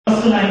I'd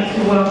also like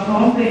to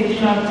welcome the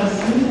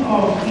Chairperson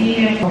of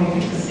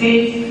Ekiti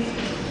State,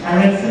 Her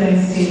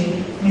Excellency,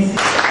 Mrs.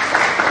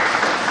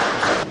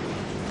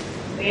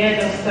 The Head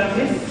of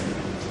Service.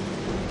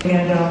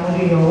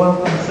 You're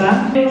welcome, sir.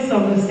 Members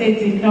of the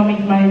State Economic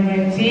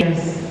Management Team,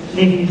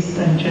 ladies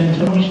and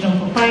gentlemen, Commissioner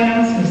for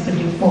Finance, Mr.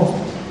 Defoe.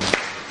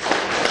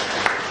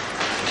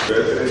 The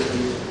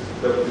Excellency,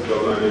 Deputy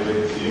Governor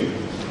Management Team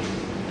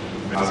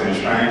has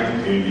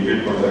enshrined in the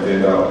 8-point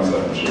agenda of this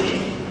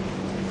administration.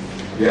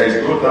 There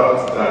is no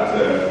doubt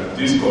that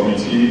this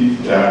committee,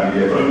 the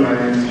economic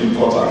management team,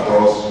 cuts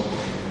across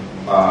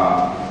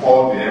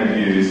all the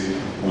MDAs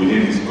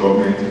within this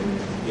government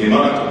in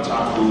order to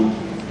tackle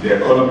the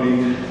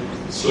economic,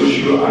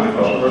 social, and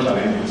infrastructural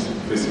challenges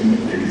facing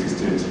Ekiti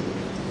State.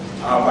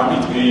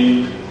 Permit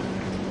me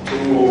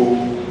to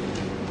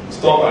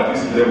stop at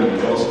this level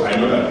because I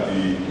know that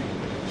the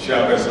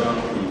Chairperson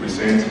will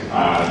present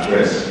our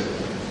address.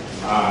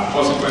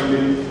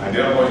 Consequently, I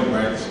therefore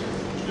invite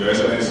Your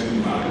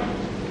Excellency,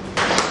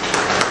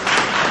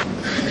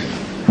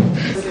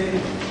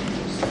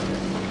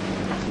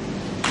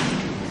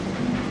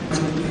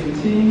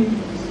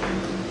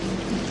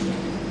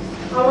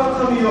 I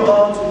welcome you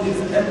all to this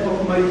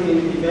epoch-making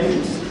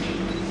event,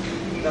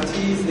 that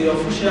is the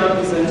official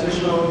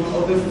presentation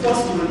of the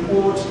first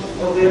report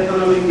of the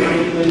Economic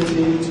Management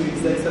Team to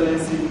His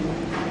Excellency,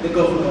 the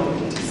Governor of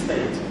Ekiti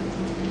State.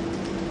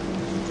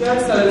 Your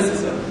Excellency,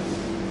 sir,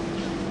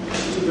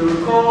 to be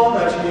recalled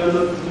that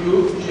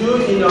you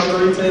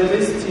inaugurated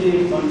this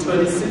team on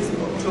 26th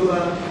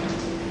October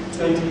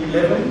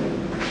 2011,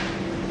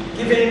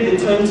 giving the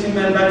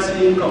 20-member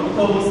team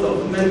composed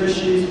of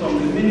memberships from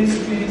the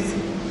ministries,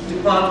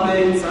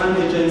 departments and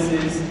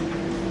agencies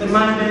the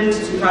mandate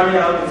to carry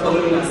out the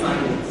following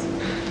assignments: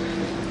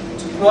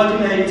 to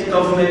coordinate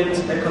government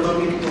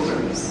economic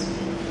programs,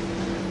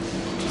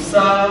 to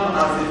serve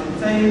as a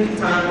think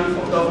tank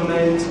for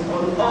government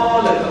on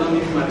all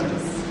economic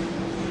matters,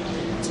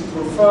 to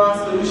prefer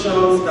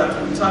solutions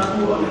that will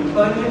tackle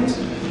unemployment,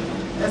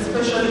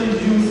 especially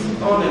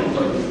youth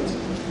unemployment,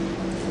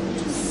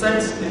 to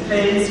set the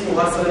pace for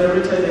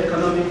accelerated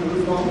economic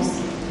reforms,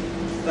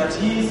 that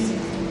is,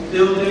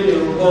 building a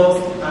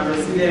robust and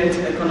resilient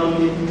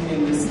economy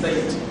in the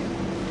state.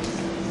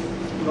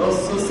 We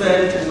also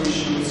said we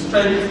should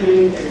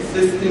strengthen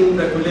existing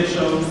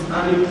regulations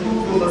and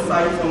improve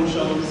oversight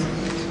functions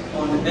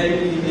on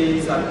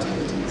NEA's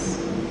activities.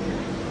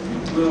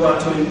 We were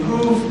to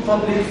improve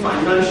public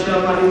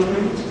financial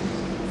management,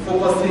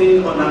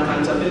 focusing on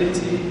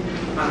accountability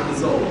and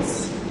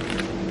results.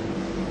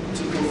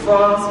 To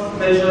prefer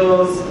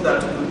measures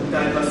that would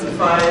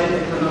diversify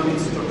economic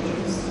structures.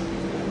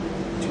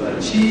 To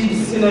achieve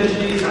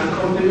synergy and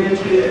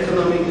complementary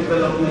economic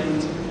development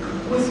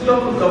with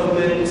local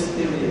government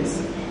areas.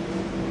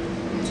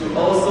 To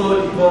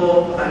also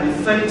evolve an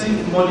effective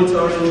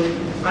monitoring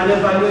and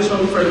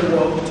evaluation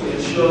framework to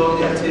ensure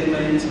the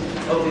attainment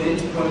of the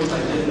 8-point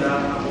agenda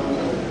among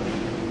all.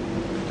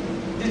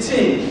 The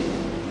team,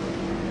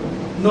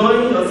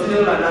 knowing your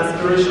skill and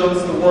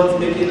aspirations towards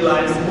making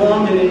lives more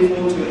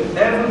meaningful to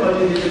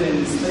everybody living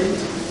in the state,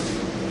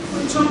 we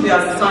took the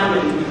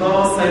assignment with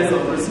all sense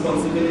of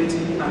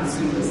responsibility and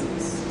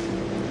seriousness.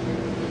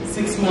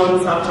 6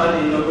 months after the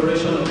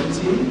inauguration of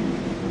the team,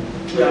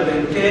 we have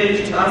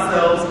engaged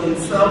ourselves in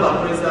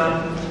self-appraisal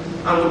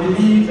and we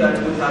believe that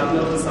we have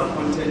not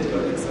disappointed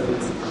Your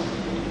Excellency.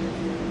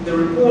 The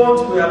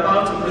report we are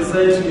about to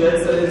present to Your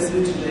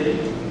Excellency today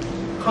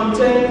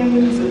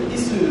contains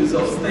issues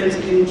of state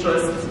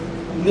interest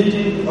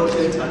needing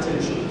urgent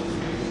attention.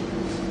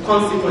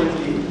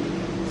 Consequently,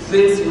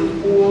 this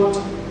report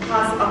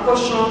has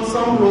apportioned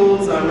some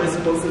roles and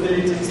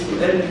responsibilities to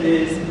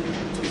MPAs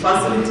to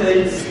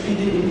facilitate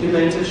speedy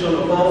implementation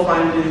of all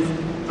findings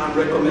and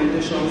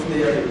recommendations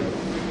therein.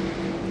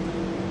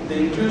 The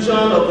inclusion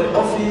of the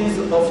Office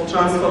of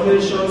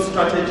Transformation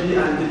Strategy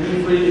and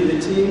Delivery in the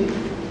team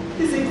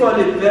is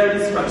equally very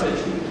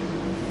strategic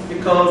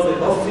because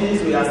the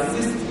office will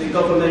assist the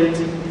government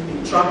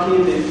in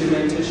tracking the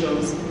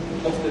implementations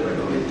of the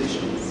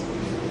recommendations.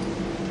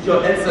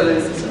 Your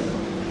Excellency, sir,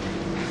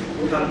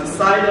 we have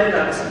decided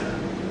at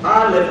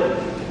our level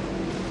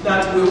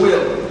that we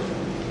will,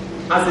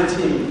 as a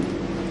team,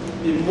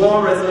 be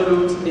more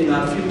resolute in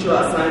our future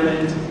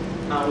assignment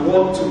and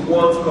work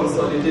towards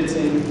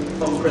consolidating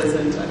on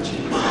present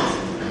achievements.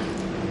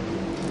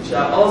 We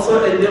shall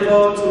also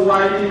endeavor to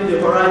widen the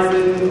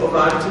horizon of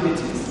our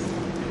activities,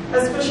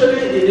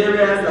 especially in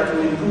areas that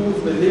will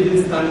improve the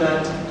living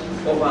standard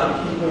of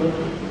our people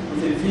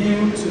with a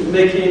view to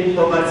making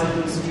poverty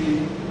history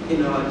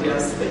in our dear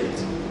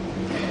state.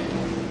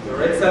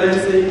 Your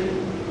Excellency,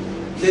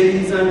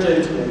 ladies and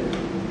gentlemen,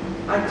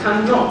 I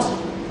cannot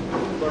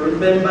but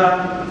remember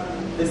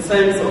the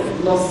sense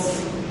of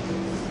loss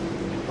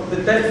of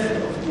the death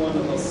of one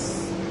of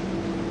us,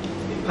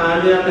 a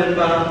pioneer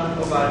member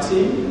of our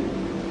team,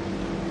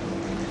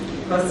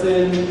 the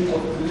person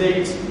of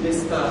late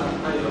Mr.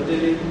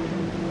 Kayode,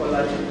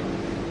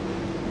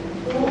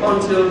 who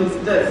until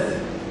his death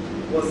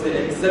was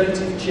the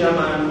executive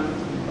chairman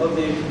of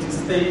the Ekiti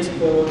State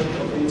Board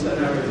of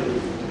Internal Revenue.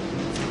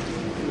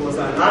 He was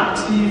an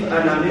active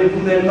and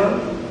amiable member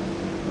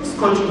whose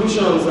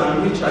contributions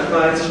and rich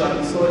advice shall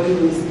be sorely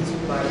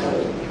missed by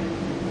all.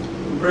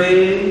 We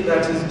pray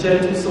that his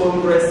gentle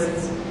soul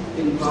rests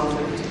in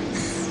perfect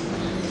peace.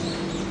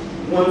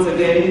 Once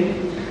again,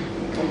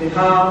 on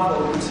behalf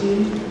of the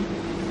team,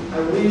 I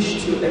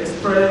wish to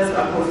express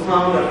a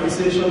profound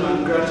appreciation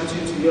and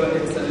gratitude to Your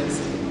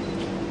Excellency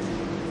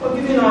for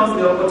giving us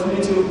the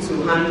opportunity to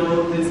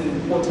handle this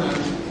important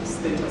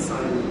state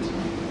assignment.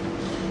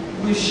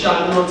 We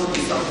shall not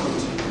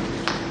disappoint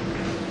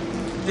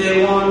you.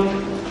 Day one,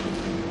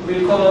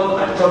 we call,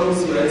 I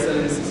promise Your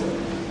Excellency,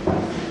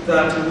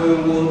 that we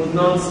will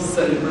not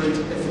celebrate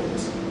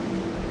effort.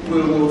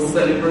 We will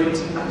celebrate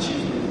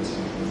achievement.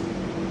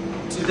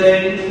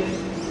 Today,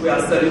 we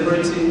are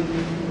celebrating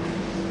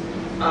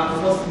our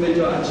first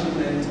major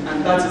achievement,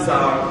 and that is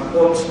our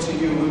report to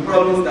you. We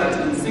promise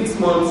that in 6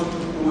 months,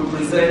 we will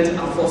present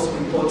our first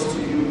report to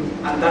you,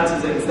 and that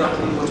is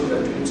exactly what we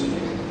are doing today.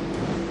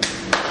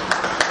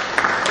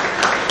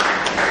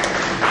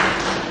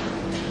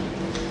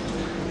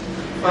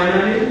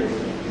 Finally,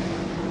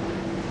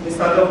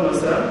 Mr. Governor,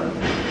 sir,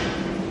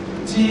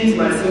 it is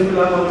my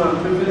singular honor and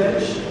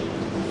privilege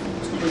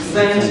to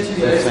present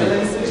to Your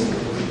Excellency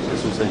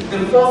the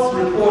first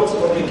report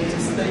of the Ekiti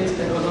State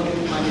Economic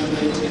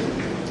Management Team.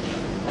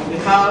 On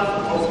behalf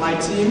of my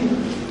team,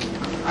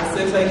 I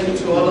say thank you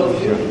to all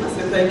of you. I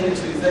say thank you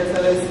to His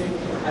Excellency.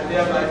 I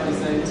thereby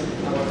present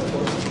our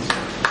report.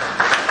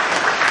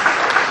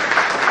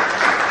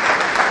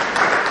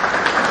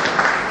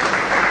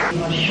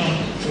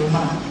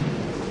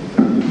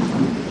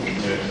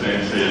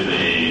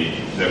 Excellency,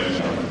 the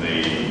Deputy of the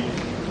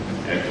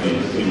Exco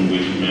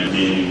distinguished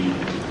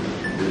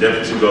the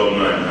Deputy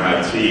Governor and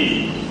her team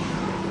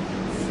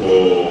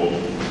for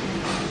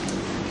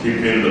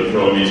keeping the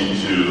promise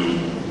to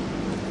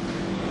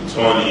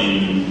turn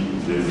in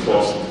the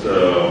first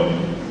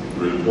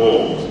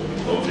report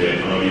of the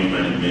Economic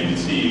Management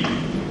Team,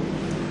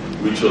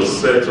 which was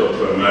set up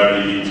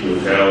primarily to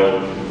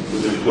help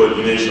with the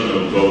coordination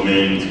of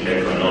government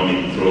economic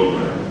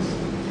programs.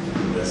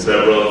 There are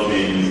several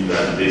things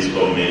that this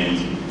government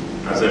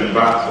has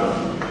embarked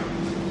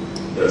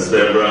on. There are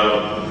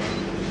several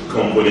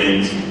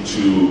components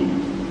to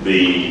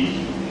the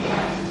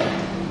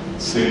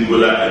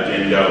singular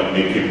agenda of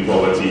making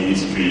poverty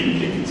history in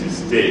Ekiti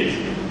State.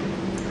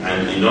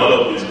 And in all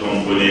of these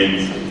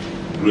components,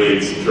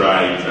 great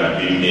strides are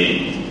being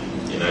made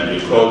in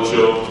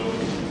agriculture,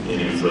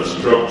 in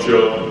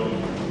infrastructure,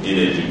 in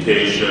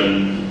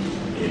education,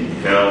 in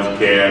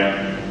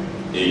healthcare,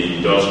 in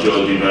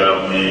industrial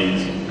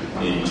development,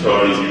 in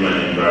tourism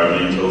and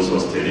environmental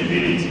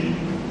sustainability,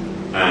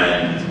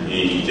 and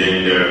in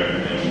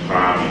gender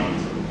empowerment.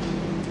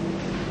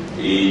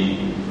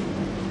 In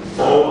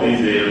all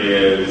these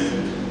areas,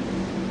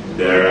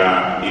 there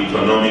are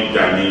economic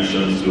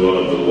dimensions to all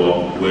of the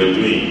work we're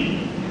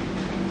doing.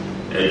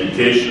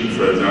 Education,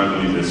 for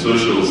example, is a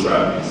social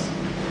service.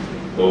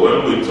 But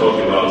when we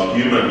talk about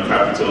human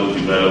capital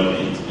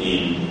development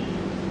in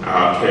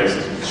our quest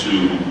to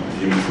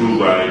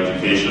improve our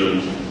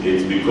education,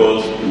 it's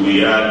because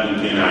we are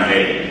looking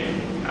ahead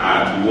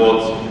at what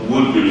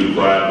would be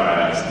required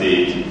by our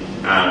state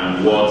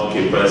and what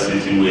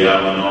capacity we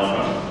have on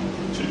offer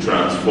to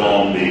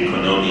transform the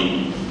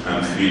economy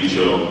and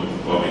future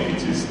of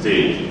Ekiti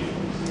State.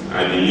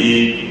 I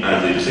believe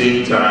as a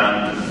think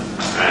tank,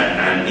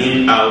 an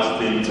in-house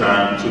think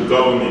tank to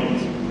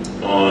government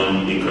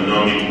on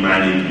economic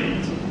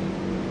management,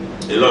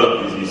 a lot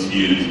of these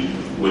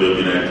issues would have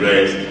been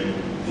addressed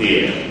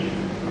here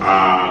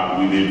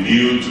with a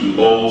view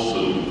to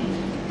also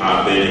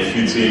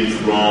benefiting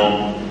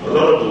from a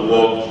lot of the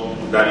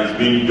work that is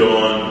being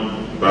done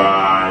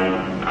by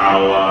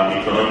our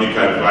Economic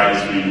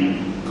Advisory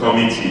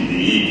Committee, the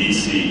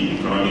EDC,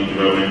 Economic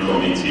Development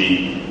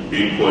Committee,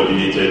 being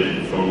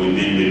coordinated from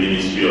within the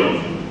Ministry of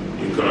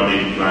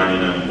Economic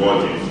Planning and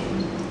Budget,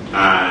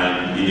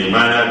 and in a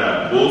manner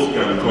that both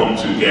can come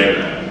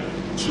together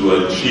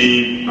to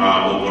achieve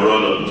our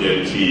overall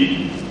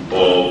objective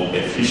of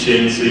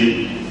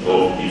efficiency,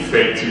 of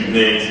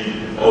effectiveness,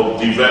 of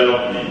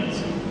development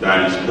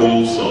that is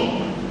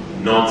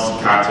wholesome, not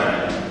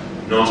scattered,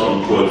 not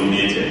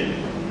uncoordinated,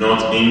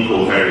 not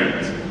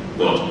incoherent,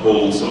 but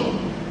wholesome.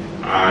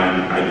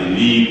 And I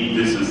believe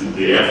this is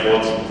the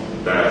effort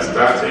that has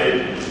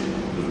started.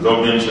 The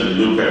government should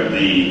look at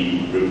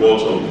the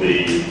report of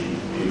the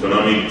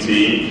economic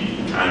team,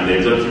 and the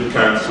Executive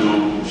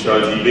Council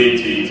shall debate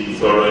it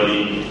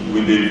thoroughly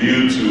with a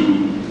view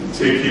to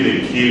taking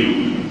a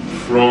cue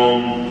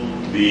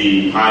from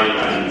the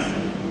highlights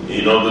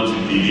in order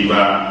to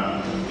deliver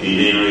in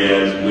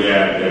areas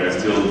where there are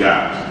still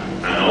gaps,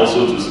 and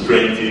also to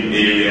strengthen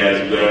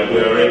areas where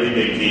we're already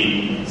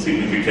making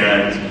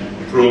significant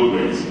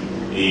progress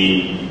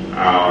in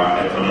our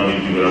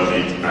economic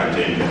development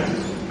agenda.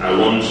 I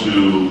want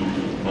to,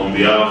 on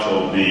behalf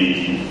of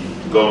the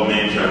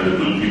government and the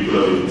good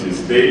people of Ekiti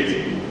State,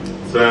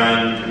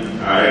 thank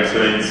Her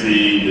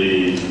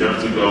Excellency, the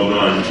Deputy Governor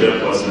and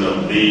Chairperson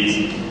of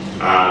this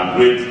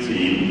great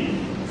team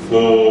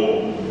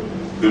for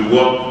the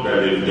work that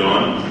they've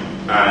done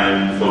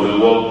and for the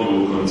work they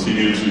will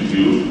continue to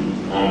do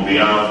on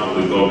behalf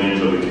of the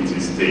government of Ekiti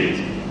State.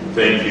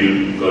 Thank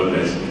you. God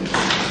bless you.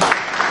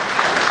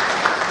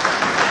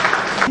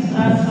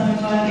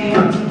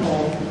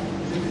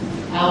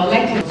 I would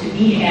like to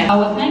be here.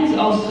 Our thanks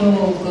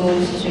also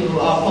goes to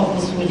our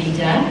purposeful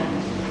leader,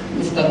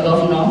 Mr.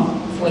 Governor,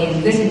 for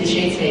this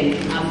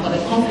initiative and for the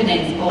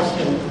confidence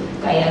also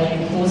that he has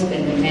reposed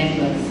in the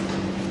members.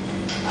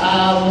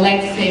 I would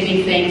like to say a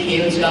big thank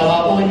you to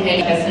our own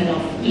head person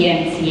of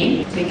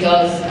EMT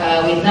because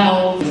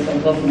without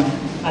Mr. Governor,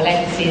 I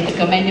like to say it's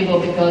commendable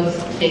because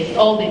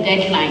all the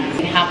deadlines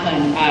that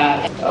happen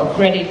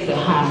credit to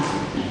her.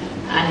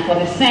 And for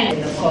the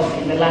Senate, of course,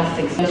 in the last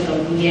 6 months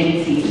of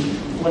EMT,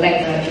 in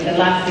the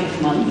last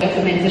 6 months,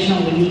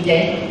 documentation we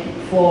needed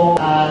for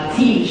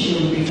team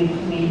should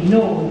we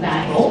know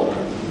that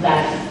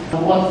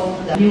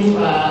what the new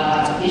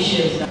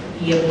issues are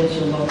able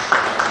to work.